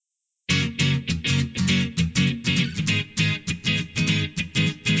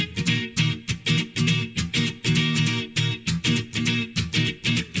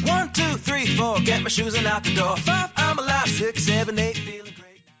get my shoes and out the door. 5, I'm alive. 6, 7, 8, feeling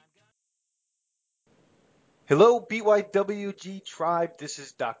great. Hello, BYWG tribe. This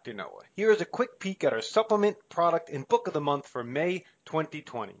is Dr. Noah. Here is a quick peek at our supplement, product, and book of the month for May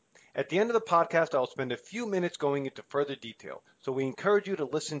 2020. At the end of the podcast, I'll spend a few minutes going into further detail, so we encourage you to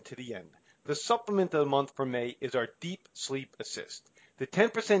listen to the end. The supplement of the month for May is our Deep Sleep Assist. The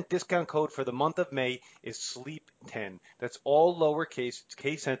 10% discount code for the month of May is SLEEP10. That's all lowercase, it's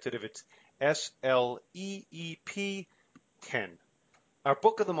case sensitive, it's SLEEP 10. Our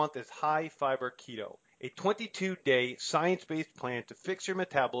book of the month is High Fiber Keto, a 22-day science-based plan to fix your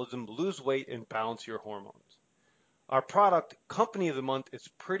metabolism, lose weight, and balance your hormones. Our product, company of the month, is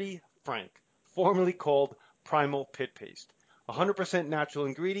Pretty Frank, formerly called Primal Pit Paste. 100% natural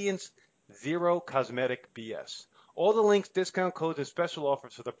ingredients, zero cosmetic BS. All the links, discount codes, and special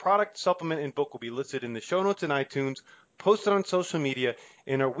offers for the product, supplement, and book will be listed in the show notes and iTunes, posted on social media,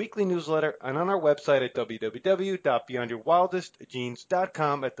 in our weekly newsletter, and on our website at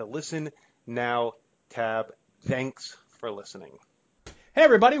www.beyondyourwildestgenes.com at the Listen Now tab. Thanks for listening. Hey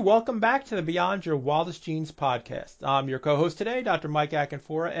everybody, welcome back to the Beyond Your Wildest Genes podcast. I'm your co-host today, Dr. Mike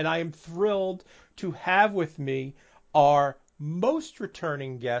Akinfora, and I am thrilled to have with me our most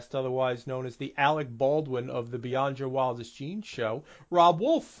returning guest, otherwise known as the Alec Baldwin of the Beyond Your Wildest Genes show, Robb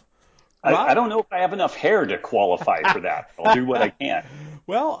Wolf. I don't know if I have enough hair to qualify for that. I'll do what I can.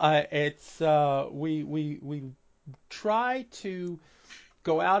 Well, we try to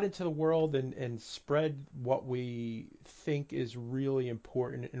go out into the world and spread what we think is really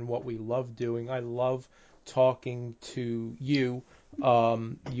important and what we love doing. I love talking to you.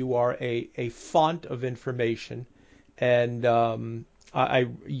 You are a font of information, and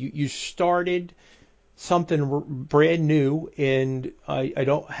you started something brand new, and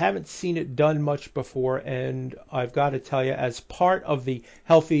I haven't seen it done much before, and I've got to tell you, as part of the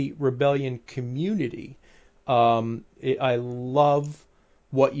Healthy Rebellion community, I love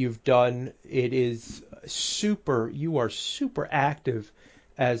what you've done. It is you are super active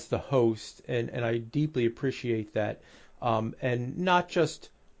as the host, and I deeply appreciate that. And not just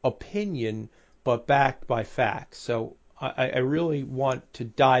opinion, but backed by facts. So I really want to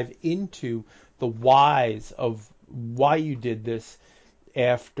dive into the whys of why you did this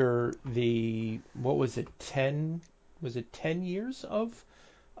after the, 10 years of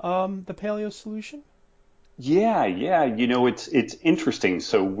the Paleo solution? Yeah. It's interesting.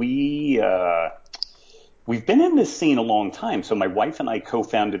 So we've been in this scene a long time. So my wife and I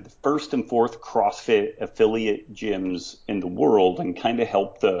co-founded the first and fourth CrossFit affiliate gyms in the world, and kind of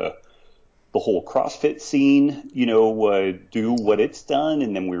helped the whole CrossFit scene, do what it's done.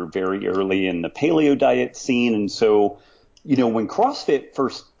 And then we were very early in the paleo diet scene. And so, when CrossFit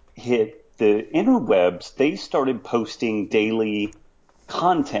first hit the interwebs, they started posting daily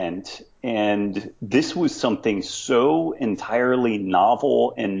content. And this was something so entirely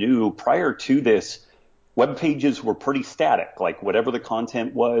novel and new. Prior to this, web pages were pretty static. Like whatever the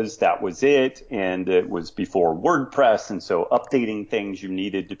content was, that was it. And it was before WordPress. And so updating things, you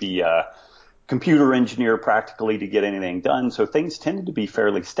needed to be a computer engineer practically to get anything done. So things tended to be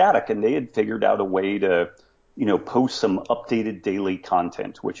fairly static, and they had figured out a way to, post some updated daily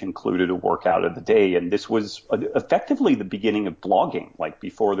content, which included a workout of the day. And this was effectively the beginning of blogging, like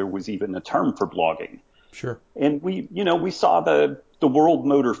before there was even a term for blogging. Sure. And we saw the world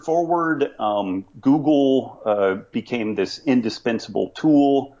motor forward. Google became this indispensable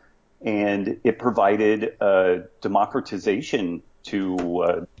tool, and it provided democratization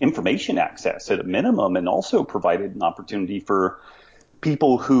to information access at a minimum, and also provided an opportunity for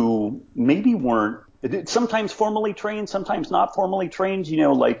people who maybe weren't sometimes formally trained, sometimes not formally trained,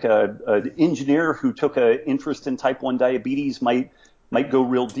 like an engineer who took an interest in type 1 diabetes might go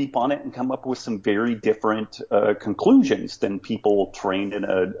real deep on it and come up with some very different conclusions than people trained in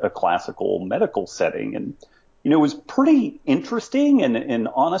a classical medical setting. And, it was pretty interesting and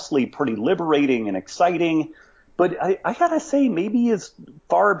honestly pretty liberating and exciting. But I gotta say, maybe as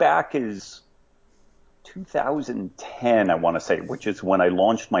far back as 2010, I want to say, which is when I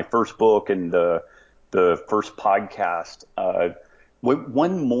launched my first book and the first podcast.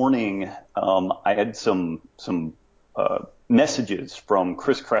 One morning, I had some messages from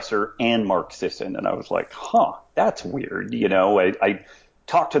Chris Kresser and Mark Sisson, and I was like, that's weird. I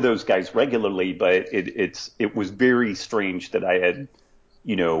talk to those guys regularly, but it was very strange that I had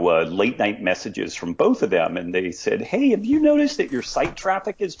late night messages from both of them, and they said, "Hey, have you noticed that your site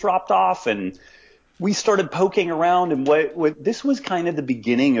traffic has dropped off?" And we started poking around, and what this was kind of the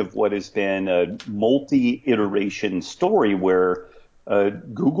beginning of what has been a multi-iteration story where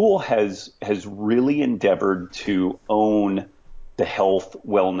Google has really endeavored to own the health,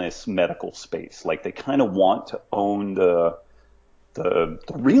 wellness, medical space. Like they kind of want to own the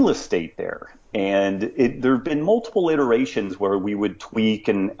real estate there. And there have been multiple iterations where we would tweak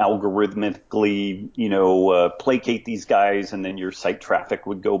and algorithmically, placate these guys, and then your site traffic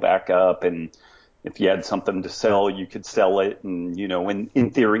would go back up. And if you had something to sell, you could sell it and,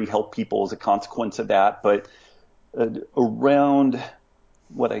 in theory, help people as a consequence of that. But around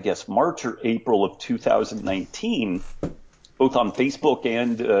March or April of 2019, both on Facebook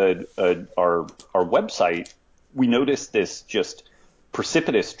and our website, we noticed this just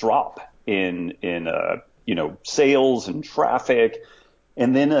precipitous drop in sales and traffic.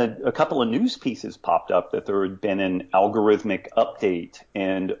 And then a couple of news pieces popped up that there had been an algorithmic update,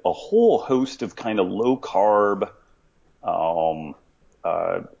 and a whole host of kind of low carb,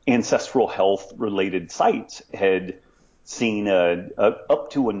 ancestral health related sites had seen up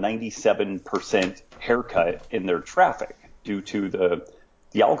to a 97% haircut in their traffic due to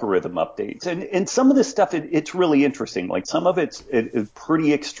the algorithm updates. And some of this stuff, it's really interesting. Like some of it's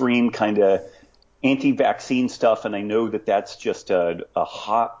pretty extreme kind of anti-vaccine stuff. And I know that that's just a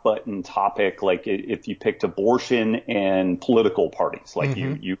hot button topic. Like if you picked abortion and political parties, like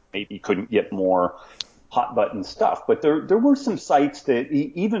you maybe couldn't get more hot button stuff. But there were some sites that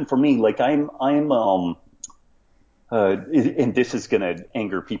even for me, like I'm and this is going to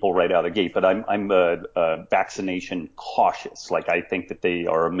anger people right out of the gate, but I'm vaccination cautious. Like I think that they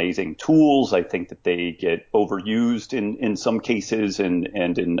are amazing tools. I think that they get overused in some cases, and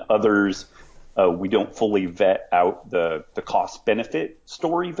in others, we don't fully vet out the cost benefit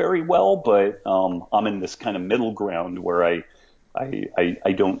story very well. But I'm in this kind of middle ground where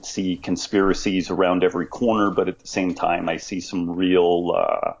I don't see conspiracies around every corner, but at the same time, I see some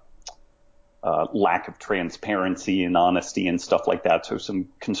real lack of transparency and honesty and stuff like that. So some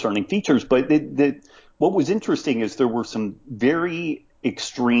concerning features. But what was interesting is there were some very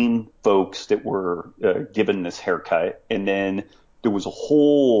extreme folks that were given this haircut. And then there was a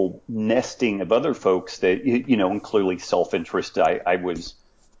whole nesting of other folks that, and clearly self-interest. I was,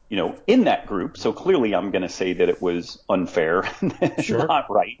 in that group. So clearly I'm going to say that it was unfair and Sure. not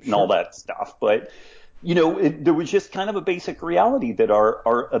right and all that stuff. But, there was just kind of a basic reality that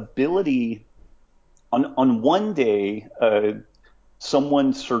our ability on one day,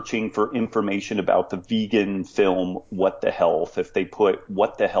 someone searching for information about the vegan film, What the Health, if they put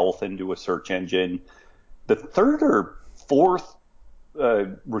What the Health into a search engine, the third or fourth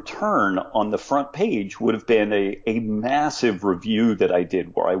return on the front page would have been a massive review that I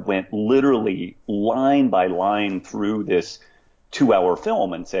did where I went literally line by line through this 2-hour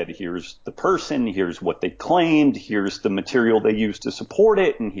film and said, here's the person, here's what they claimed, here's the material they used to support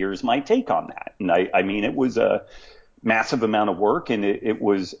it, and here's my take on that. And I mean, it was a massive amount of work, and it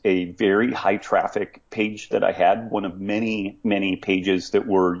was a very high traffic page that I had, one of many, many pages that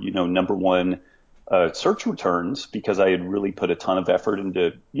were, number one search returns, because I had really put a ton of effort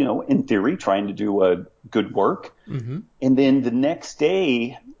into, in theory, trying to do good work. Mm-hmm. And then the next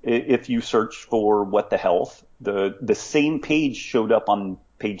day, if you search for What the Health, the same page showed up on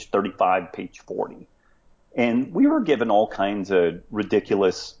page 35, page 40. And we were given all kinds of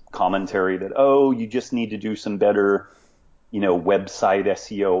ridiculous commentary that, you just need to do some better, website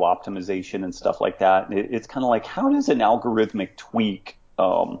SEO optimization and stuff like that. It's kind of like, how does an algorithmic tweak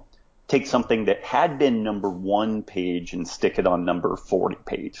take something that had been number 1 page and stick it on number 40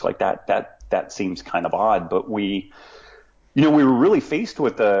 page? Like that seems kind of odd. But we were really faced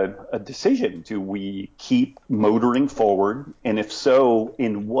with a decision. Do we keep motoring forward? And if so,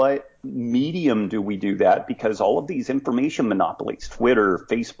 in what medium do we do that? Because all of these information monopolies, Twitter,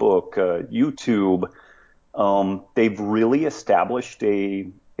 Facebook, YouTube, they've really established a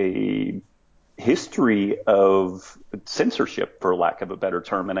history of censorship, for lack of a better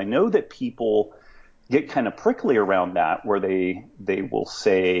term. And I know that people get kind of prickly around that, where they will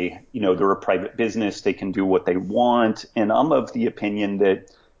say, they're a private business, they can do what they want. And I'm of the opinion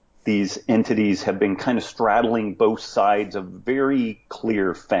that these entities have been kind of straddling both sides of a very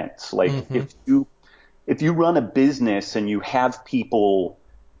clear fence. Like if you run a business and you have people,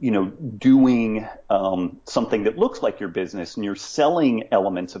 doing something that looks like your business and you're selling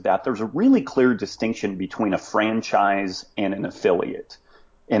elements of that, there's a really clear distinction between a franchise and an affiliate.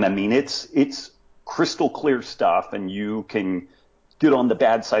 And I mean, it's crystal clear stuff, and you can get on the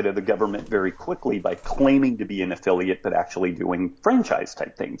bad side of the government very quickly by claiming to be an affiliate but actually doing franchise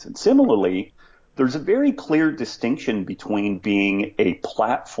type things. And similarly, there's a very clear distinction between being a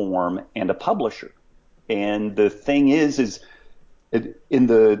platform and a publisher. And the thing is in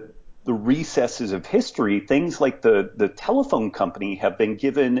the recesses of history, things like the telephone company have been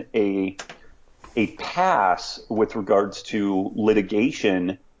given a a pass with regards to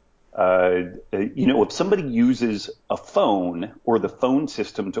litigation. If somebody uses a phone or the phone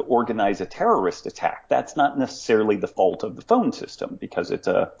system to organize a terrorist attack, that's not necessarily the fault of the phone system because it's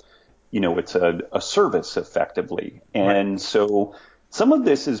a service effectively. And Right. so some of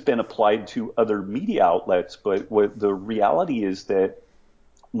this has been applied to other media outlets, but what the reality is that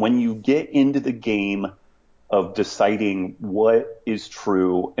when you get into the game of deciding what is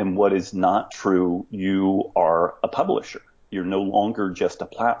true and what is not true, you are a publisher. You're no longer just a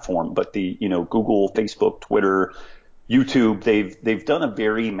platform, but Google, Facebook, Twitter, YouTube, they've done a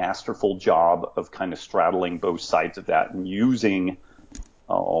very masterful job of kind of straddling both sides of that and using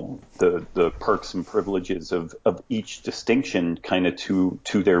the perks and privileges of each distinction kind of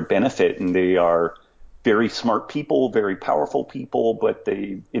to their benefit. And they are very smart people, very powerful people, but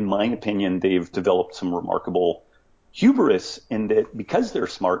in my opinion, they've developed some remarkable hubris in that because they're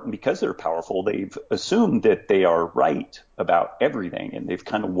smart and because they're powerful, they've assumed that they are right about everything. And they've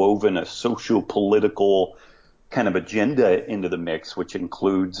kind of woven a socio-political kind of agenda into the mix, which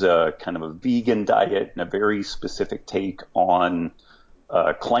includes kind of a vegan diet and a very specific take on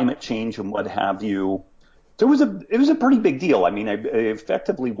climate change and what have you. So it was a pretty big deal. I mean, I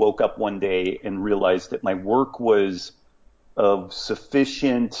effectively woke up one day and realized that my work was of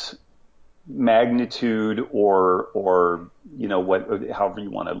sufficient magnitude or however you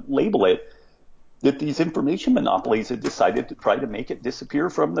want to label it, that these information monopolies had decided to try to make it disappear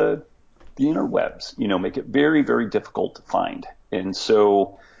from the interwebs, make it very, very difficult to find. And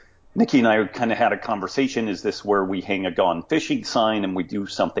so Nicki and I kind of had a conversation. Is this where we hang a gone fishing sign and we do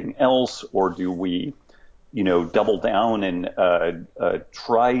something else, or do we, double down and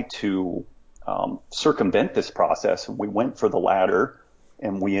try to circumvent this process? And we went for the latter.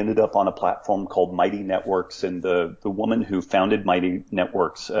 And we ended up on a platform called Mighty Networks. And the woman who founded Mighty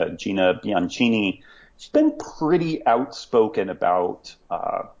Networks, Gina Bianchini, she's been pretty outspoken about,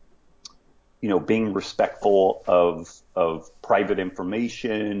 being respectful of private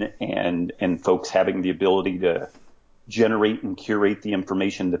information and folks having the ability to generate and curate the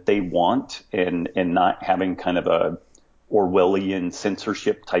information that they want and not having kind of a Orwellian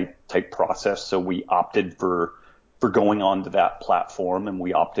censorship type process. So we opted for going on to that platform, and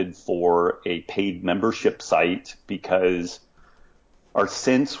we opted for a paid membership site because our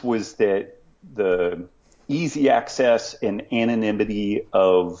sense was that the easy access and anonymity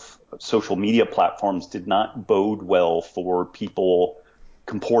of social media platforms did not bode well for people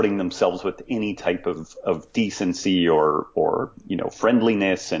comporting themselves with any type of decency or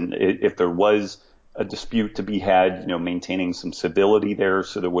friendliness. And if there was a dispute to be had, maintaining some civility there.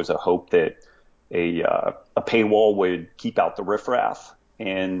 So there was a hope that a paywall would keep out the riffraff.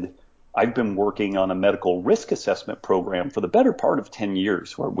 And I've been working on a medical risk assessment program for the better part of 10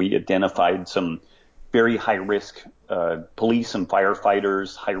 years where we identified some very high risk police and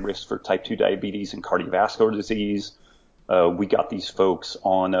firefighters, high risk for type 2 diabetes and cardiovascular disease. We got these folks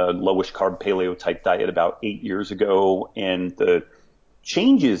on a lowish carb paleo type diet about 8 years ago, and the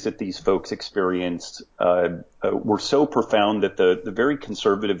changes that these folks experienced were so profound that the very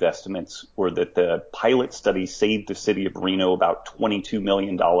conservative estimates were that the pilot study saved the city of Reno about $22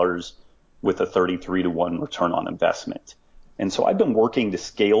 million with a 33-to-1 return on investment. And so I've been working to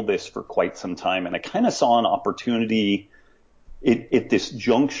scale this for quite some time, and I kind of saw an opportunity at this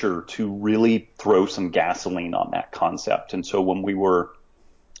juncture to really throw some gasoline on that concept. And so when we were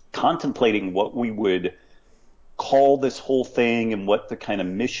contemplating what we would call this whole thing and what the kind of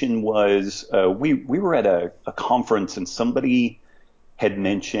mission was, we were at a conference and somebody had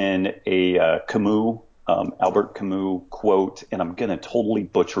mentioned a Camus, Albert Camus quote, and I'm going to totally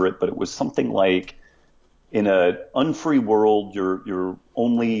butcher it, but it was something like, in an unfree world, your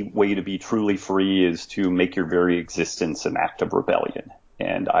only way to be truly free is to make your very existence an act of rebellion.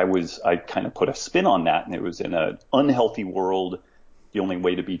 And I kind of put a spin on that, and it was, in an unhealthy world, the only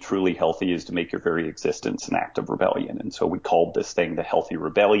way to be truly healthy is to make your very existence an act of rebellion. And so we called this thing the Healthy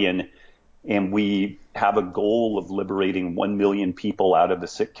Rebellion. And we have a goal of liberating 1 million people out of the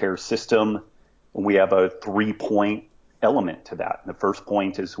sick care system. And we have a 3-point element to that. The first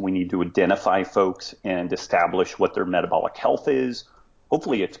point is we need to identify folks and establish what their metabolic health is.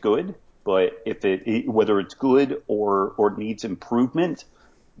 Hopefully it's good, but whether it's good or needs improvement,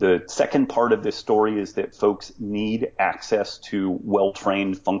 the second part of this story is that folks need access to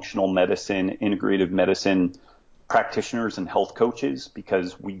well-trained functional medicine, integrative medicine practitioners and health coaches,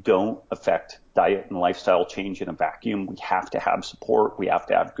 because we don't affect diet and lifestyle change in a vacuum. We have to have support. We have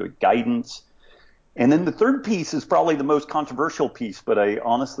to have good guidance. And then the third piece is probably the most controversial piece, but I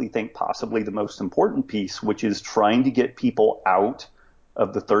honestly think possibly the most important piece, which is trying to get people out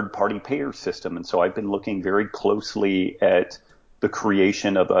of the third-party payer system. And so I've been looking very closely at the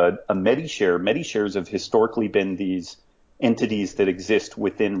creation of a Medishare. Medishares have historically been these entities that exist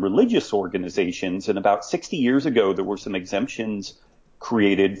within religious organizations. And about 60 years ago, there were some exemptions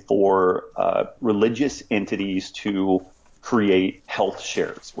created for religious entities to create health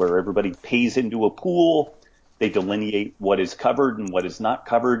shares where everybody pays into a pool. They delineate what is covered and what is not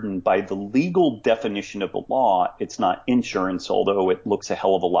covered. And by the legal definition of the law, it's not insurance, although it looks a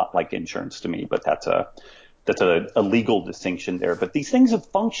hell of a lot like insurance to me. But that's a legal distinction there. But these things have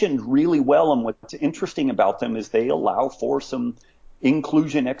functioned really well. And what's interesting about them is they allow for some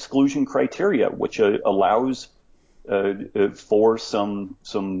inclusion-exclusion criteria, which allows for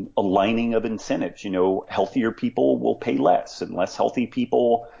some aligning of incentives. Healthier people will pay less, and less healthy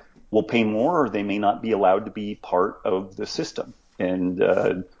people will pay more, or they may not be allowed to be part of the system.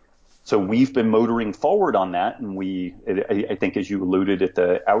 And so we've been motoring forward on that, and I think, as you alluded at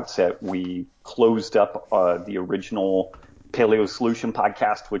the outset, we closed up the original Paleo Solution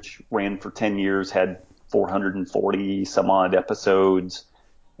podcast, which ran for 10 years, had 440 some odd episodes.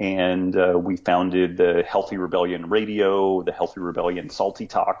 And we founded the Healthy Rebellion Radio, the Healthy Rebellion Salty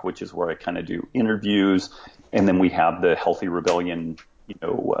Talk, which is where I kind of do interviews. And then we have the Healthy Rebellion,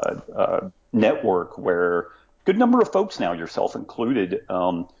 network, where a good number of folks now, yourself included,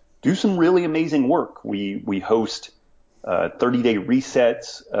 do some really amazing work. We host 30-day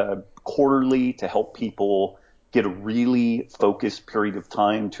resets quarterly to help people get a really focused period of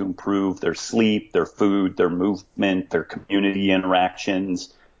time to improve their sleep, their food, their movement, their community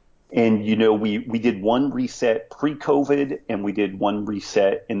interactions. And, we did one reset pre-COVID, and we did one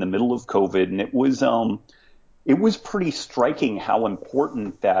reset in the middle of COVID. And it was pretty striking how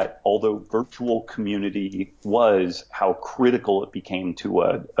important that, although virtual community was, how critical it became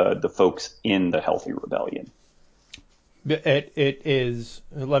to the folks in the Healthy Rebellion. It is.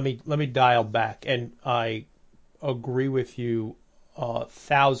 Let me dial back, and I agree with you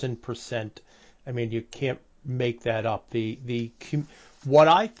 1,000%. I mean, you can't make that up. What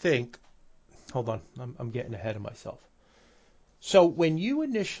I think. Hold on, I'm getting ahead of myself. So when you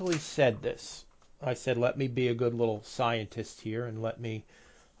initially said this, I said, let me be a good little scientist here and let me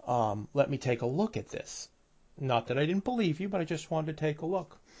take a look at this. Not that I didn't believe you, but I just wanted to take a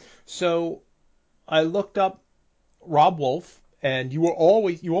look. So I looked up Robb Wolf, and you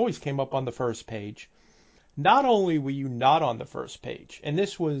always came up on the first page. Not only were you not on the first page, and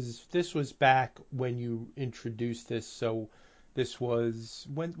this was back when you introduced this. So this was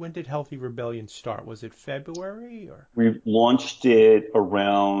when did Healthy Rebellion start? Was it February or? We launched it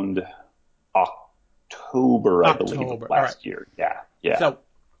around October, I believe, last year. Yeah. So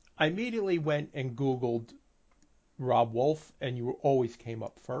I immediately went and Googled Robb Wolf, and you always came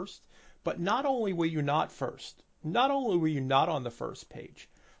up first. But not only were you not first, not only were you not on the first page,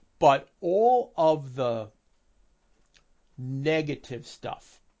 but all of the negative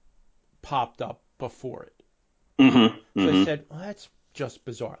stuff popped up before it. So I said, well, that's just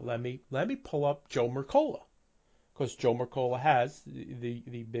bizarre. Let me pull up Joe Mercola, because Joe Mercola has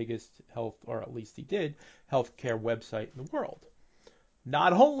the biggest health, or at least he did, healthcare website in the world.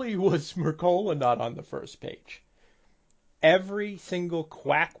 Not only was Mercola not on the first page, every single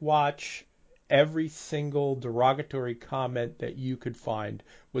quack watch, every single derogatory comment that you could find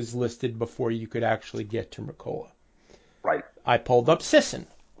was listed before you could actually get to Mercola. Right. I pulled up Sisson.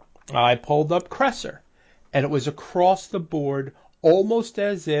 I pulled up Kresser. And it was across the board, almost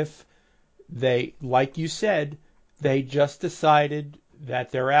as if they, like you said, they just decided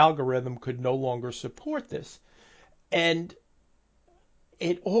that their algorithm could no longer support this. And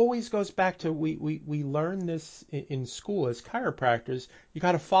it always goes back to, we learn this in school as chiropractors, you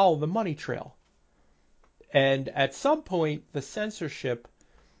got to follow the money trail. And at some point, the censorship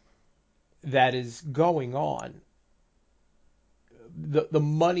that is going on, the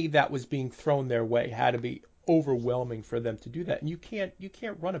money that was being thrown their way had to be overwhelming for them to do that. And you can't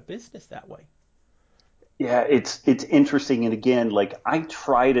run a business that way. Yeah, it's interesting. And again, like, I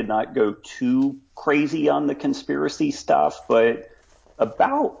try to not go too crazy on the conspiracy stuff, but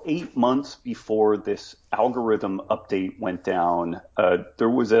about 8 months before this algorithm update went down, there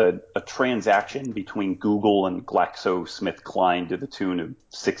was a transaction between Google and GlaxoSmithKline to the tune of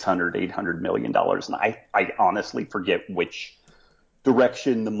 $600-800 million. And I honestly forget which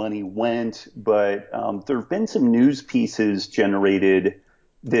direction the money went, but there have been some news pieces generated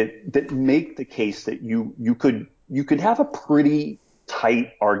that make the case that you could have a pretty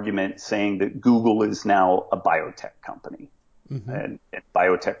tight argument saying that Google is now a biotech company, and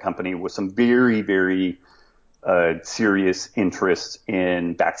biotech company with some very, very serious interest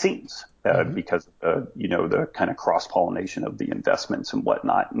in vaccines because the kind of cross-pollination of the investments and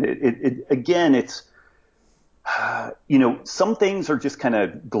whatnot. And again, it's some things are just kind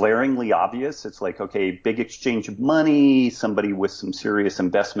of glaringly obvious. It's like, okay, big exchange of money, somebody with some serious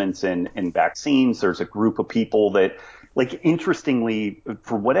investments in vaccines. There's a group of people that, like, interestingly,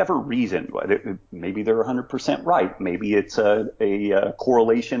 for whatever reason, maybe they're 100% right. Maybe it's a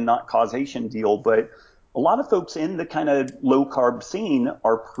correlation, not causation deal, but a lot of folks in the kind of low carb scene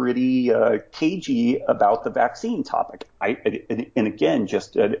are pretty cagey about the vaccine topic. And again,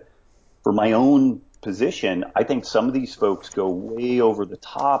 just for my own position, I think some of these folks go way over the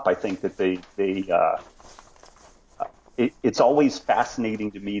top. I think that it's always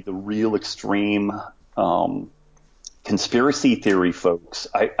fascinating to me, the real extreme conspiracy theory folks.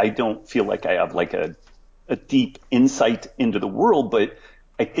 I don't feel like I have like a deep insight into the world, but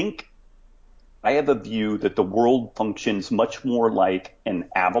I think I have a view that the world functions much more like an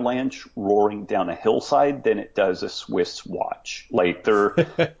avalanche roaring down a hillside than it does a Swiss watch. Like there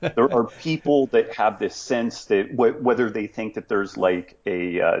are people that have this sense that whether they think that there's like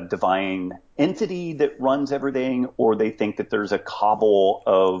a divine entity that runs everything, or they think that there's a cabal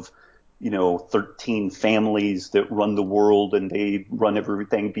of 13 families that run the world and they run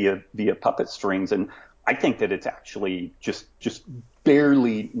everything via puppet strings. And I think that it's actually just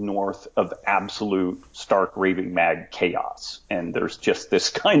barely north of absolute stark raving mad chaos. And there's just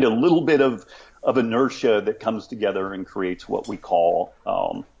this kind of little bit of inertia that comes together and creates what we call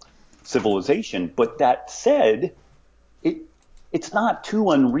civilization. But that said, it's not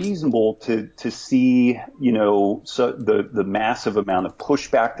too unreasonable to see, so the massive amount of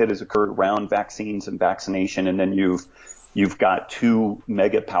pushback that has occurred around vaccines and vaccination. And then you've got two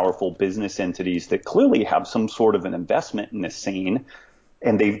mega powerful business entities that clearly have some sort of an investment in this scene,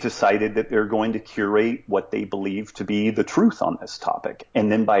 and they've decided that they're going to curate what they believe to be the truth on this topic. And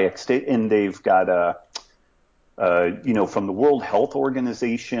then they've got from the World Health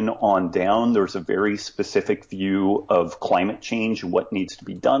Organization on down, there's a very specific view of climate change and what needs to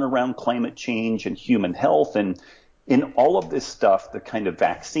be done around climate change and human health. And in all of this stuff, the kind of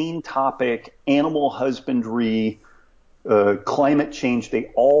vaccine topic, animal husbandry, climate change,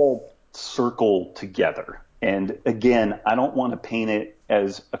 they all circle together. And again, I don't want to paint it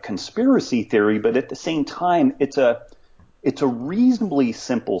as a conspiracy theory, but at the same time, it's a reasonably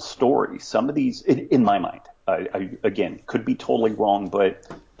simple story. Some of these, in my mind, I again, could be totally wrong, but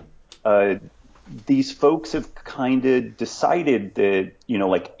these folks have kind of decided that,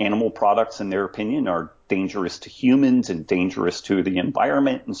 like animal products, in their opinion, are dangerous to humans and dangerous to the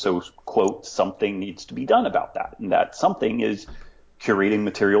environment. And so, quote, something needs to be done about that. And that something is curating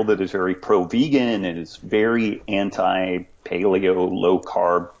material that is very pro-vegan and is very anti-paleo,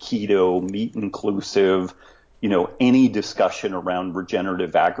 low-carb, keto, meat-inclusive, any discussion around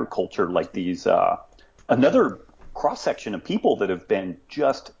regenerative agriculture, like these another cross-section of people that have been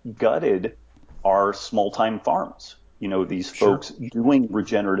just gutted are small-time farms. These folks doing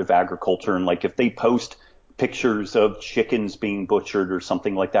regenerative agriculture, and like if they post pictures of chickens being butchered or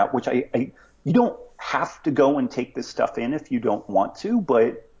something like that, which you don't have to go and take this stuff in if you don't want to,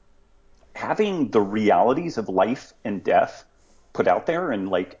 but having the realities of life and death put out there and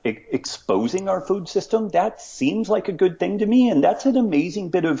like exposing our food system, that seems like a good thing to me. And that's an amazing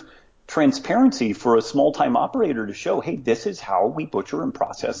bit of transparency for a small-time operator to show, hey, this is how we butcher and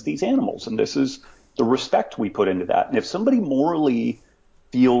process these animals, and this is the respect we put into that. And if somebody morally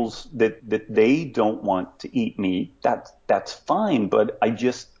feels that they don't want to eat meat, that's fine. But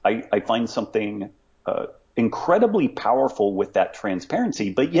I find something incredibly powerful with that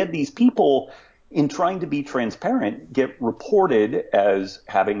transparency. But yet these people, in trying to be transparent, get reported as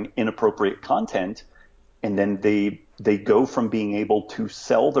having inappropriate content, and then they go from being able to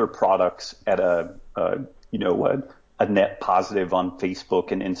sell their products at a net positive on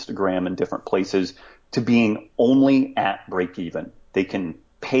Facebook and Instagram and different places to being only at break even. They can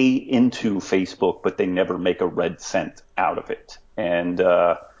pay into Facebook, but they never make a red cent out of it. And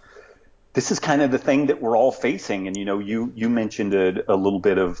this is kind of the thing that we're all facing. And, you mentioned a little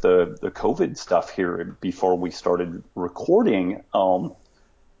bit of the COVID stuff here before we started recording.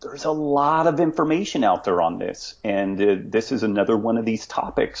 There's a lot of information out there on this. And this is another one of these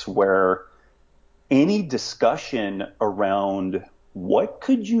topics where any discussion around what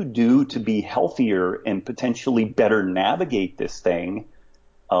could you do to be healthier and potentially better navigate this thing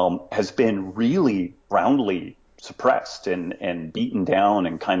has been really roundly suppressed and beaten down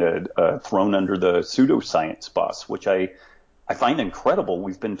and kind of thrown under the pseudoscience bus, which I find incredible.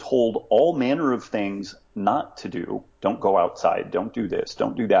 We've been told all manner of things not to do. Don't go outside. Don't do this.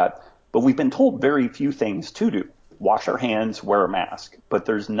 Don't do that. But we've been told very few things to do. Wash our hands, wear a mask. But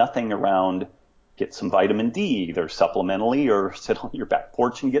there's nothing around get some vitamin D, either supplementally or sit on your back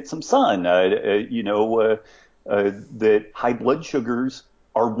porch and get some sun. That high blood sugars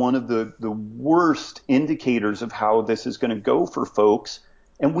are one of the worst indicators of how this is going to go for folks.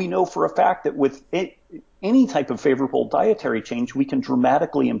 And we know for a fact that with any type of favorable dietary change, we can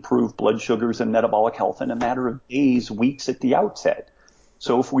dramatically improve blood sugars and metabolic health in a matter of days, weeks at the outset.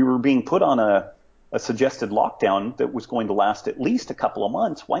 So if we were being put on a suggested lockdown that was going to last at least a couple of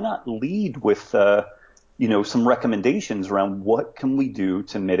months, why not lead with some recommendations around what can we do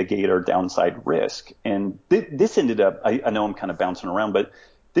to mitigate our downside risk? And this ended up, I know I'm kind of bouncing around, but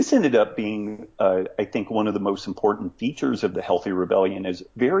this ended up being, I think, one of the most important features of the Healthy Rebellion is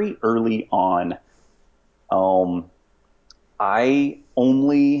very early on, I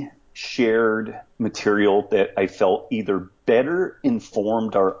only shared material that I felt either better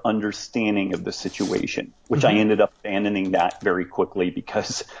informed our understanding of the situation, which I ended up abandoning that very quickly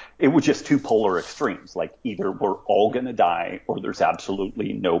because it was just two polar extremes. Like either we're all going to die or there's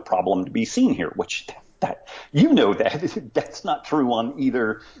absolutely no problem to be seen here, which that's not true on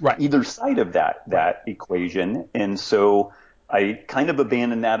either side of that equation. And so I kind of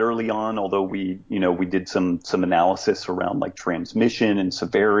abandoned that early on, although we did some analysis around like transmission and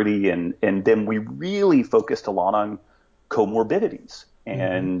severity, and then we really focused a lot on comorbidities.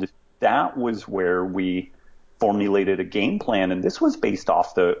 And that was where we formulated a game plan. And this was based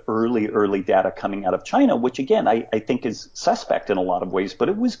off the early data coming out of China, which again, I think is suspect in a lot of ways, but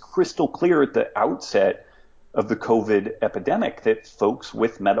it was crystal clear at the outset of the COVID epidemic that folks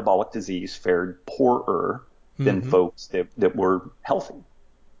with metabolic disease fared poorer than folks that were healthy.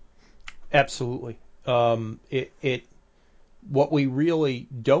 Absolutely. What we really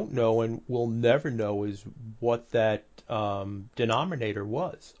don't know and will never know is what that denominator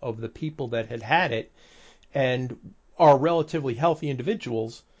was of the people that had it and are relatively healthy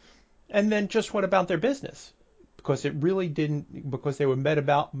individuals, and then just what about their business? Because it really didn't, because they were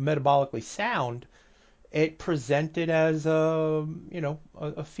metabolically sound, it presented as a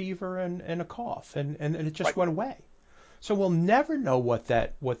fever and a cough, and it just went away. So we'll never know what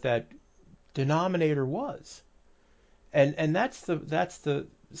that denominator was. And that's the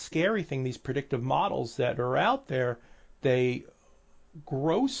scary thing. These predictive models that are out there, they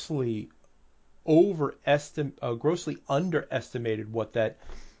grossly underestimated what that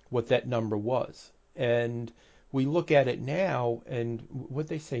number was. And we look at it now, and what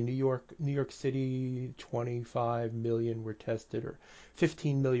they say, New York City, 25 million were tested, or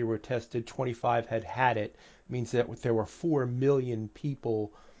 15 million were tested, 25 had it. Means that there were 4 million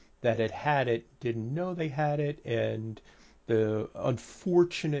people that had it, didn't know they had it. And the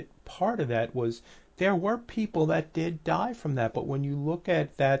unfortunate part of that was there were people that did die from that. But when you look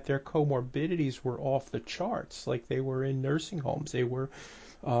at that, their comorbidities were off the charts. Like they were in nursing homes. They were,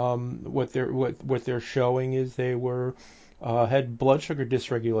 what they're showing is they were, had blood sugar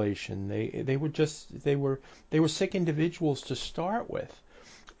dysregulation. They were sick individuals to start with.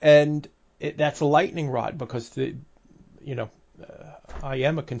 And that's a lightning rod because I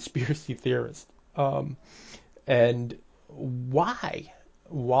am a conspiracy theorist. And why,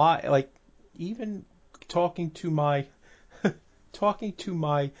 like even talking to my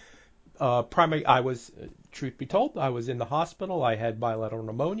primary, truth be told, I was in the hospital. I had bilateral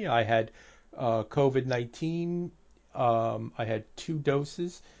pneumonia. I had COVID-19. I had 2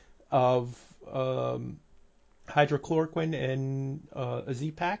 doses of hydrochloroquine and a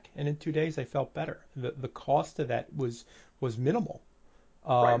Z-Pack, and in 2 days I felt better. The cost of that was minimal.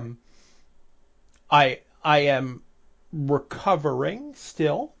 I am recovering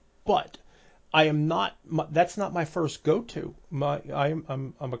still, but I am not. That's not my first go-to.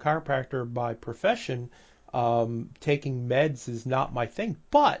 I'm a chiropractor by profession. Taking meds is not my thing.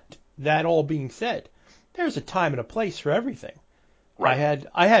 But that all being said, there's a time and a place for everything. Right.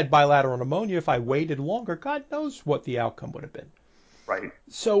 I had bilateral pneumonia. If I waited longer, God knows what the outcome would have been. Right.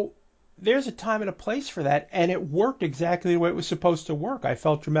 So there's a time and a place for that, and it worked exactly the way it was supposed to work. I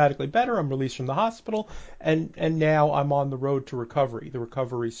felt dramatically better. I'm released from the hospital, and now I'm on the road to recovery. The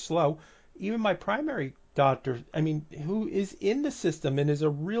recovery's slow. Even my primary doctor, who is in the system and is a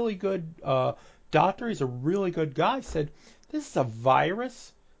really good doctor, he's a really good guy, said, this is a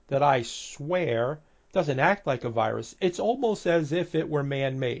virus that I swear doesn't act like a virus. It's almost as if it were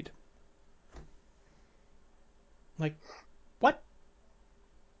man-made. Like, what?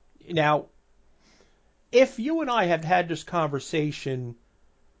 Now, if you and I had had this conversation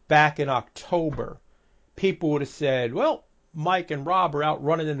back in October, people would have said, well, Mike and Rob are out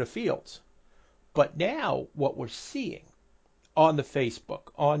running in the fields. But now what we're seeing, on the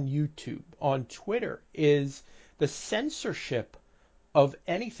Facebook, on YouTube, on Twitter is the censorship of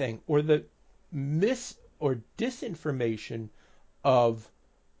anything, or the mis or disinformation of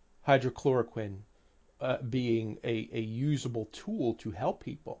hydrochloroquine being a usable tool to help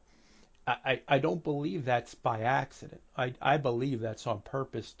people. I don't believe that's by accident. I believe that's on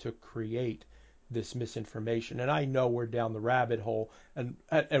purpose to create this misinformation. And I know we're down the rabbit hole, and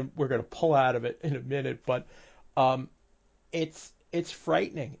we're going to pull out of it in a minute, but it's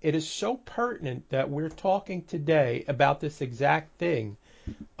frightening. It is so pertinent that we're talking today about this exact thing.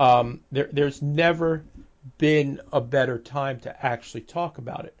 There's never been a better time to actually talk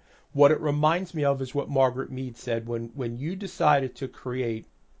about it. What it reminds me of is what Margaret Mead said when you decided to create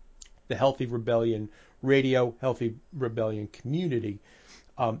the Healthy Rebellion radio, Healthy Rebellion community.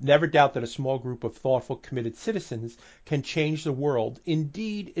 Never doubt that a small group of thoughtful, committed citizens can change the world.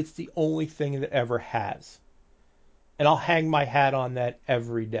 Indeed, it's the only thing that ever has. And I'll hang my hat on that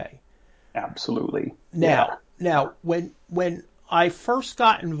every day. Absolutely. Now, when I first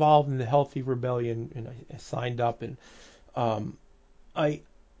got involved in the Healthy Rebellion and I signed up, and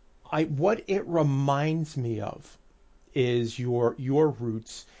what it reminds me of is your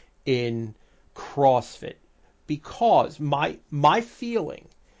roots in CrossFit, because my feeling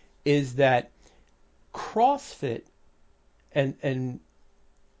is that CrossFit and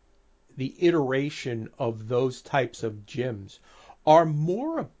the iteration of those types of gyms are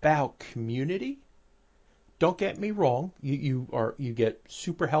more about community. Don't get me wrong, you get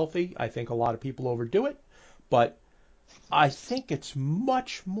super healthy. I think a lot of people overdo it, but I think it's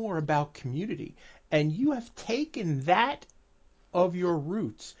much more about community. And you have taken that of your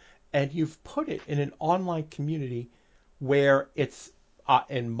roots and you've put it in an online community where it's,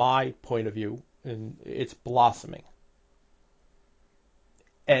 in my point of view, and it's blossoming.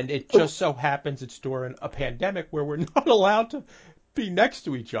 And it just so happens it's during a pandemic where we're not allowed to be next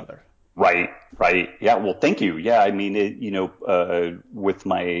to each other. Right. Yeah. Well, thank you. Yeah. I mean, with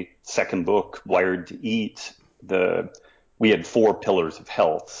my second book, Wired to Eat, we had 4 pillars of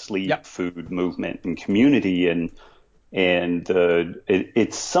health: sleep, Yep. food, movement, and community. And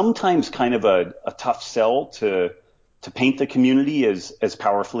it's sometimes kind of a tough sell to paint the community as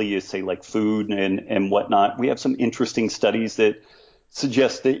powerfully as, say, like food and whatnot. We have some interesting studies that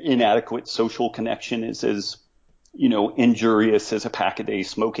suggest that inadequate social connection is as, injurious as a pack-a-day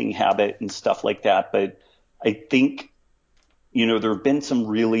smoking habit and stuff like that. But I think, there have been some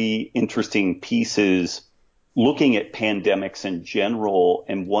really interesting pieces looking at pandemics in general.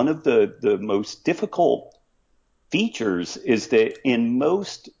 And one of the most difficult features is that in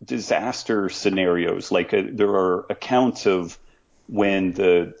most disaster scenarios, like there are accounts of when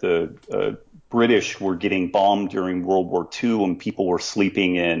the British were getting bombed during World War II and people were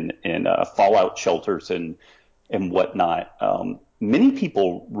sleeping in fallout shelters and whatnot. Many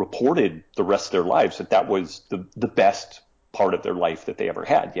people reported the rest of their lives that was the best part of their life that they ever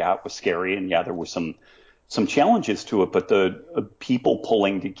had. Yeah, it was scary, and yeah, there was some challenges to it, but the people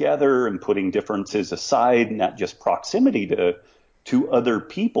pulling together and putting differences aside, not just proximity to other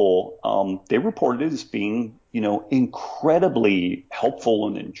people, they reported it as being, incredibly helpful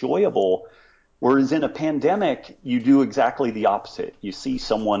and enjoyable. Whereas in a pandemic, you do exactly the opposite. You see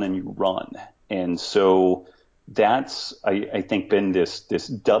someone and you run. And so that's, I think, been this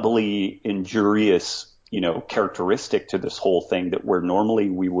doubly injurious, characteristic to this whole thing, that where normally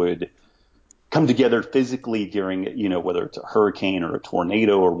we would come together physically during, whether it's a hurricane or a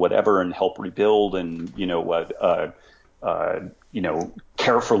tornado or whatever, and help rebuild and,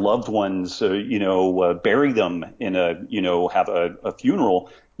 care for loved ones, bury them in have a funeral.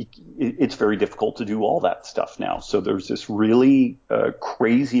 It's very difficult to do all that stuff now. So there's this really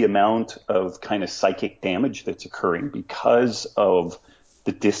crazy amount of kind of psychic damage that's occurring because of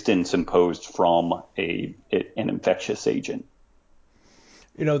the distance imposed from an infectious agent.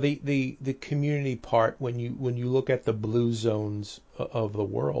 The community part, when you look at the blue zones of the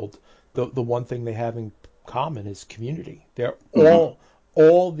world, the one thing they have in common is community. They're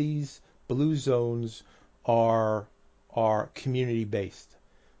all these blue zones are community based.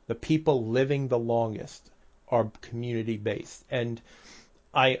 The people living the longest are community based. And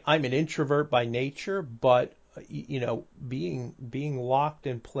I'm an introvert by nature, but being locked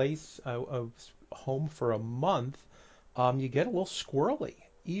in place, I was home for a month. You get a little squirrely.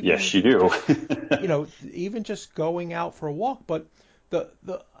 Yes, you do. Even just going out for a walk. But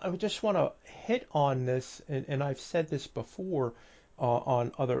I just want to hit on this, and I've said this before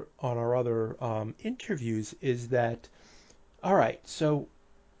on our other interviews, is that, all right, so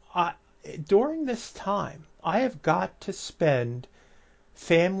during this time, I have got to spend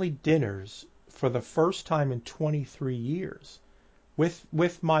family dinners for the first time in 23 years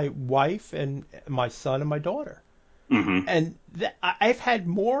with my wife and my son and my daughter. Mm-hmm. And I've had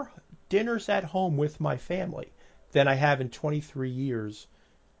more dinners at home with my family than I have in 23 years,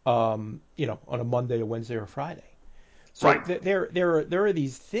 on a Monday, a Wednesday, or a Friday. So Right. there are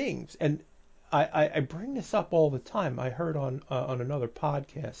these things, and I bring this up all the time. I heard on another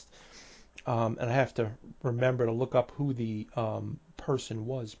podcast, and I have to remember to look up who the person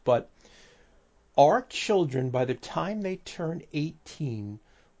was, but our children, by the time they turn 18,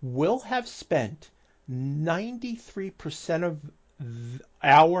 will have spent 93% of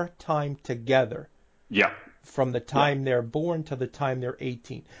our time together Yeah. from the time they're born to the time they're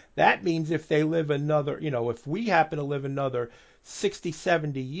 18. That means if they live another, if we happen to live another 60,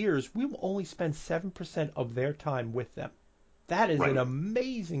 70 years, we will only spend 7% of their time with them. That is an Right.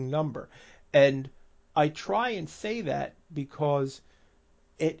 amazing number. And I try and say that because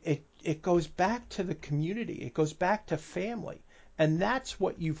it goes back to the community. It goes back to family. And that's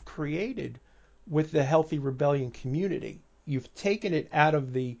what you've created with the Healthy Rebellion community. You've taken it out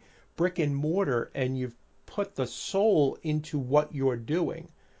of the brick and mortar and you've put the soul into what you're doing,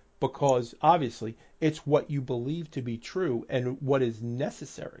 because obviously it's what you believe to be true and what is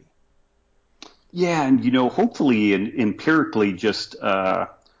necessary. Yeah, and hopefully and empirically just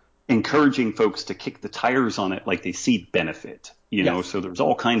encouraging folks to kick the tires on it like they see benefit. Yes. So there's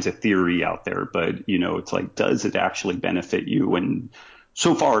all kinds of theory out there, but it's like, does it actually benefit you? And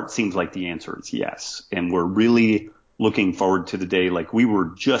so far it seems like the answer is yes. And we're really looking forward to the day. Like, we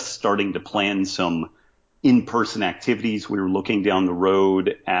were just starting to plan some in-person activities. We were looking down the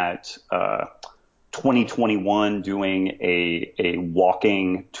road at 2021 doing a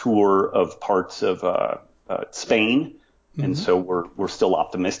walking tour of parts of Spain. And so we're still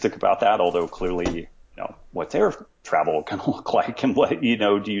optimistic about that, although clearly, what's air travel going to look like, and what,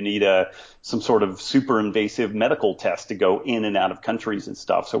 do you need some sort of super invasive medical test to go in and out of countries and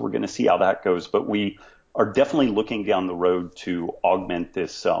stuff. So we're going to see how that goes. But we are definitely looking down the road to augment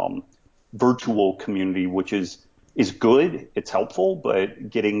this virtual community, which is good. It's helpful, but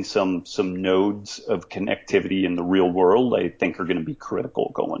getting some nodes of connectivity in the real world, I think, are going to be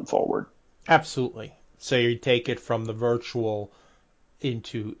critical going forward. Absolutely. So you take it from the virtual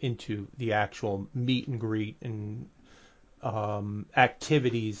into the actual meet and greet and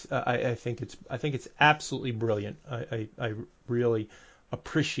activities. I think it's absolutely brilliant. I really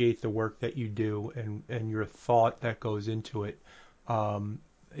appreciate the work that you do and your thought that goes into it.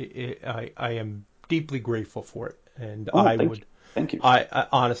 I am deeply grateful for it, and Thank you. I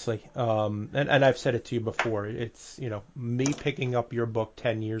honestly, and I've said it to you before. It's me picking up your book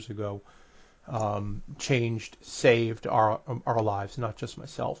 10 years ago. Saved our lives, not just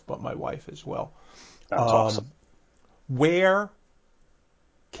myself, but my wife as well. That's awesome. Where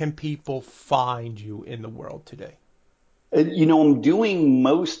can people find you in the world today? I'm doing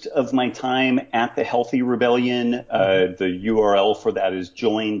most of my time at the Healthy Rebellion. The URL for that is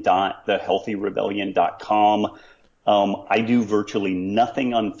join.thehealthyrebellion.com. I do virtually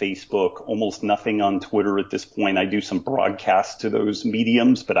nothing on Facebook, almost nothing on Twitter at this point. I do some broadcasts to those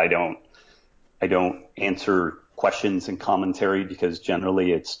mediums, but I don't answer questions and commentary because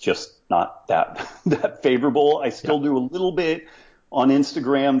generally it's just not that favorable. I still do a little bit on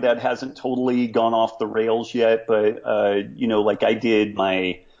Instagram that hasn't totally gone off the rails yet, but like I've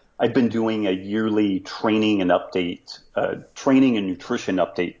been doing a yearly training and nutrition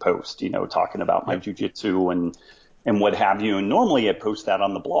update post, talking about my jiu-jitsu and what have you. And normally I post that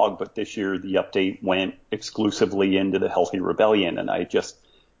on the blog, but this year the update went exclusively into the Healthy Rebellion, and I just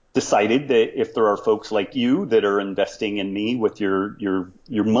decided that if there are folks like you that are investing in me with your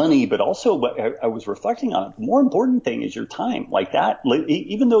money, but also what I was reflecting on, the more important thing is your time. Like that,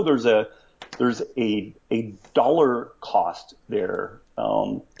 even though there's a dollar cost there,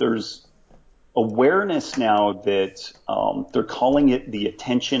 there's awareness now that they're calling it the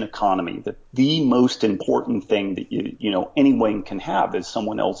attention economy, that the most important thing that anyone can have is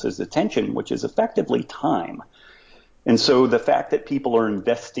someone else's attention, which is effectively time. And so the fact that people are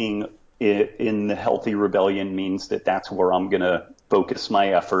investing in the Healthy Rebellion means that that's where I'm going to focus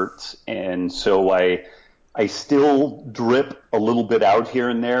my efforts. And so I still drip a little bit out here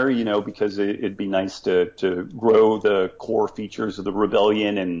and there, because it'd be nice to grow the core features of the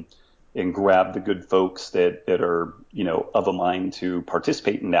Rebellion and grab the good folks that are, of a mind to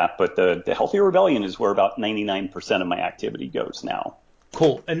participate in that. But the Healthy Rebellion is where about 99% of my activity goes now.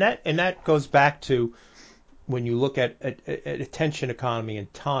 Cool. And that goes back to, when you look at attention economy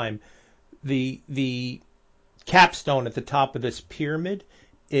and time, the capstone at the top of this pyramid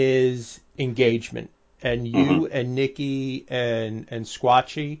is engagement. And you and Nicki and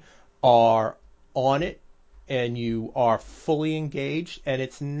Squatchy are on it, and you are fully engaged, and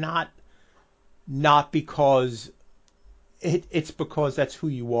it's not because it's because that's who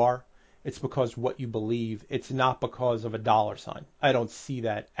you are. It's because what you believe. It's not because of a dollar sign. I don't see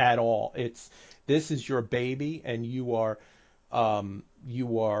that at all. This is your baby, and you are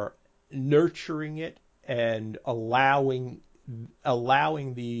nurturing it and allowing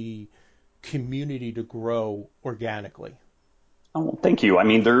the community to grow organically. Oh, well, thank you. I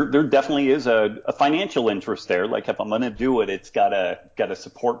mean, there definitely is a financial interest there. Like if I'm going to do it, it's gotta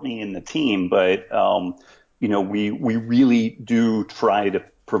support me and the team. But we really do try to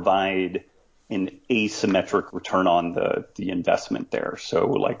provide an asymmetric return on the investment there. So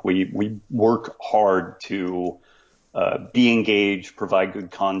like we work hard to be engaged, provide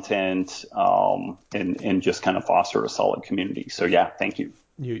good content, and just kind of foster a solid community. So yeah, thank you.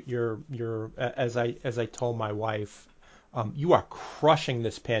 You're as I told my wife, you are crushing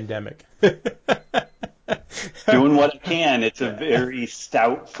this pandemic. Doing what I can. It's a very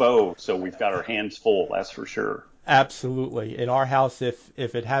stout foe, so we've got our hands full, that's for sure. Absolutely. In our house, if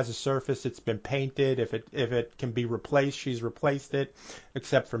it has a surface, it's been painted. If it can be replaced, she's replaced it,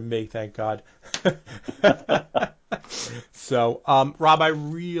 except for me, thank God. So, Rob, I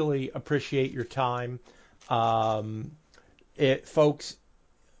really appreciate your time. Folks,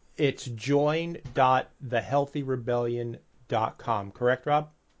 it's join.thehealthyrebellion.com, correct, Rob?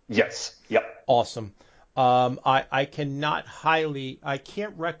 Yes. Yep. Awesome. I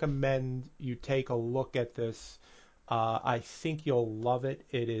can't recommend you take a look at this. I think you'll love it.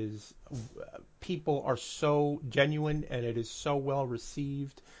 People are so genuine and it is so well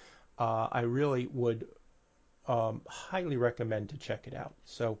received. I really would highly recommend to check it out.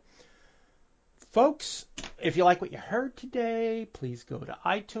 So, folks, if you like what you heard today, please go to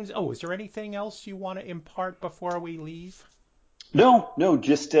iTunes. Oh, is there anything else you want to impart before we leave? No,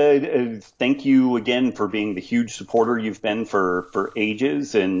 just thank you again for being the huge supporter you've been for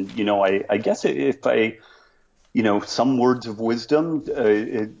ages. And, I guess if I, some words of wisdom,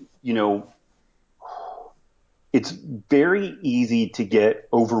 it's very easy to get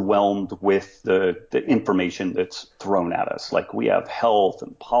overwhelmed with the information that's thrown at us. Like we have health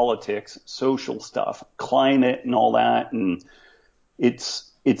and politics, social stuff, climate and all that. And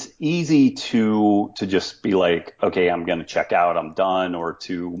it's easy to just be like, okay, I'm going to check out, I'm done, or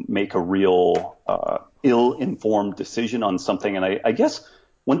to make a real ill-informed decision on something. And I guess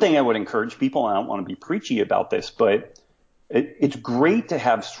one thing I would encourage people, and I don't want to be preachy about this, but it's great to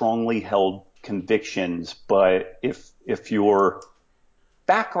have strongly held convictions. But if your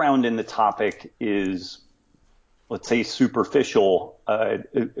background in the topic is, let's say, superficial,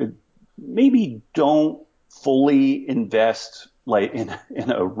 maybe don't fully invest like in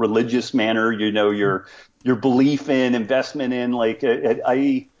a religious manner, your belief in investment in like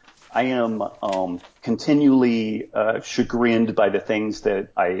I am continually chagrined by the things that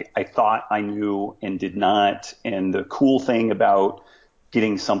I thought I knew and did not. And the cool thing about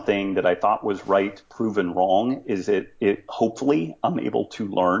getting something that I thought was right proven wrong is it hopefully I'm able to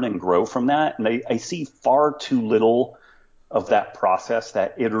learn and grow from that. And I see far too little of that process,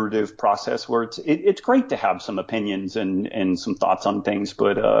 that iterative process where it's great to have some opinions and some thoughts on things,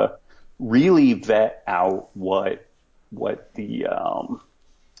 but really vet out what the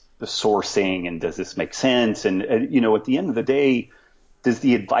sourcing and does this make sense? And at the end of the day, does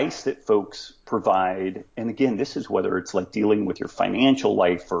the advice that folks provide, and again, this is whether it's like dealing with your financial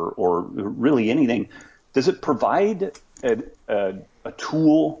life or really anything, does it provide a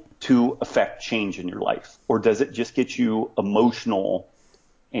tool to affect change in your life? Or does it just get you emotional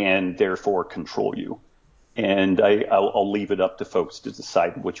and therefore control you? And I'll leave it up to folks to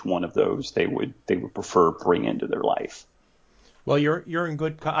decide which one of those they would prefer bring into their life. Well, you're in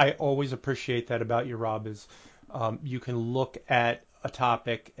good. I always appreciate that about you, Rob. Is you can look at a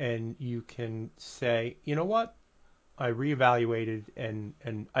topic and you can say, you know what, I reevaluated and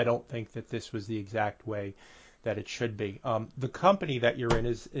I don't think that this was the exact way that it should be. The company that you're in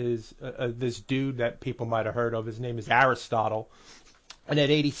is this dude that people might have heard of. His name is Aristotle. And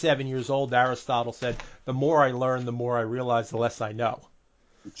at 87 years old, Aristotle said, the more I learn, the more I realize, the less I know.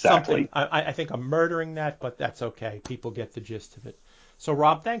 Exactly. I think I'm murdering that, but that's okay. People get the gist of it. So,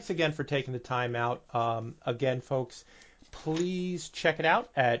 Rob, thanks again for taking the time out. Again, folks, please check it out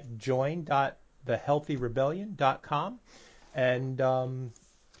at join.thehealthyrebellion.com. And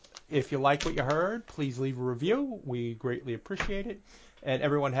if you like what you heard, please leave a review. We greatly appreciate it. And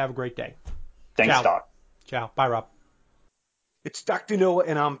everyone have a great day. Thanks, Ciao. Doc. Ciao. Bye, Rob. It's Dr. Noah,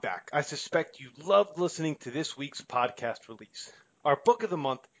 and I'm back. I suspect you loved listening to this week's podcast release. Our book of the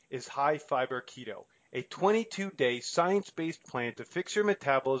month is High Fiber Keto, a 22-day science-based plan to fix your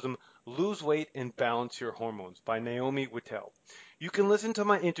metabolism, lose weight, and balance your hormones by Naomi Whittel. You can listen to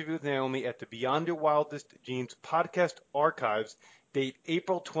my interview with Naomi at the Beyond Your Wildest Dreams podcast archives, date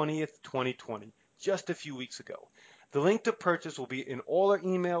April 20th, 2020, just a few weeks ago. The link to purchase will be in all our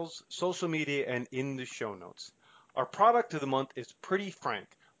emails, social media, and in the show notes. Our product of the month is Pretty Frank,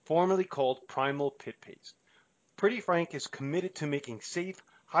 formerly called Primal Pit Paste. Pretty Frank is committed to making safe,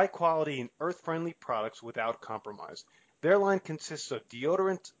 high-quality, and earth-friendly products without compromise. Their line consists of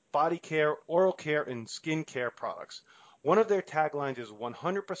deodorant, body care, oral care, and skin care products. One of their taglines is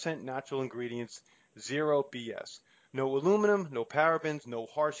 100% natural ingredients, zero BS. No aluminum, no parabens, no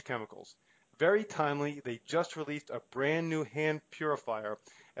harsh chemicals. Very timely, they just released a brand new hand purifier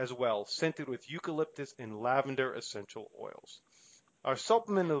as well, scented with eucalyptus and lavender essential oils. Our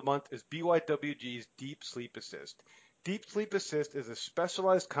supplement of the month is BYWG's Deep Sleep Assist. Deep Sleep Assist is a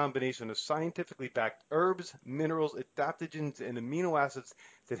specialized combination of scientifically backed herbs, minerals, adaptogens, and amino acids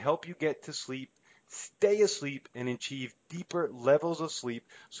that help you get to sleep, stay asleep, and achieve deeper levels of sleep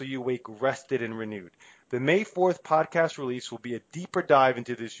so you wake rested and renewed. The May 4th podcast release will be a deeper dive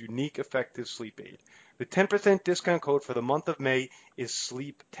into this unique, effective sleep aid. The 10% discount code for the month of May is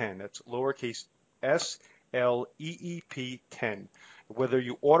SLEEP10. That's lowercase SLEEP 10, whether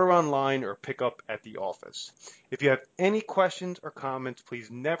you order online or pick up at the office. If you have any questions or comments, please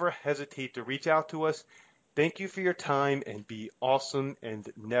never hesitate to reach out to us. Thank you for your time, and be awesome and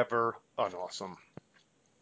never unawesome.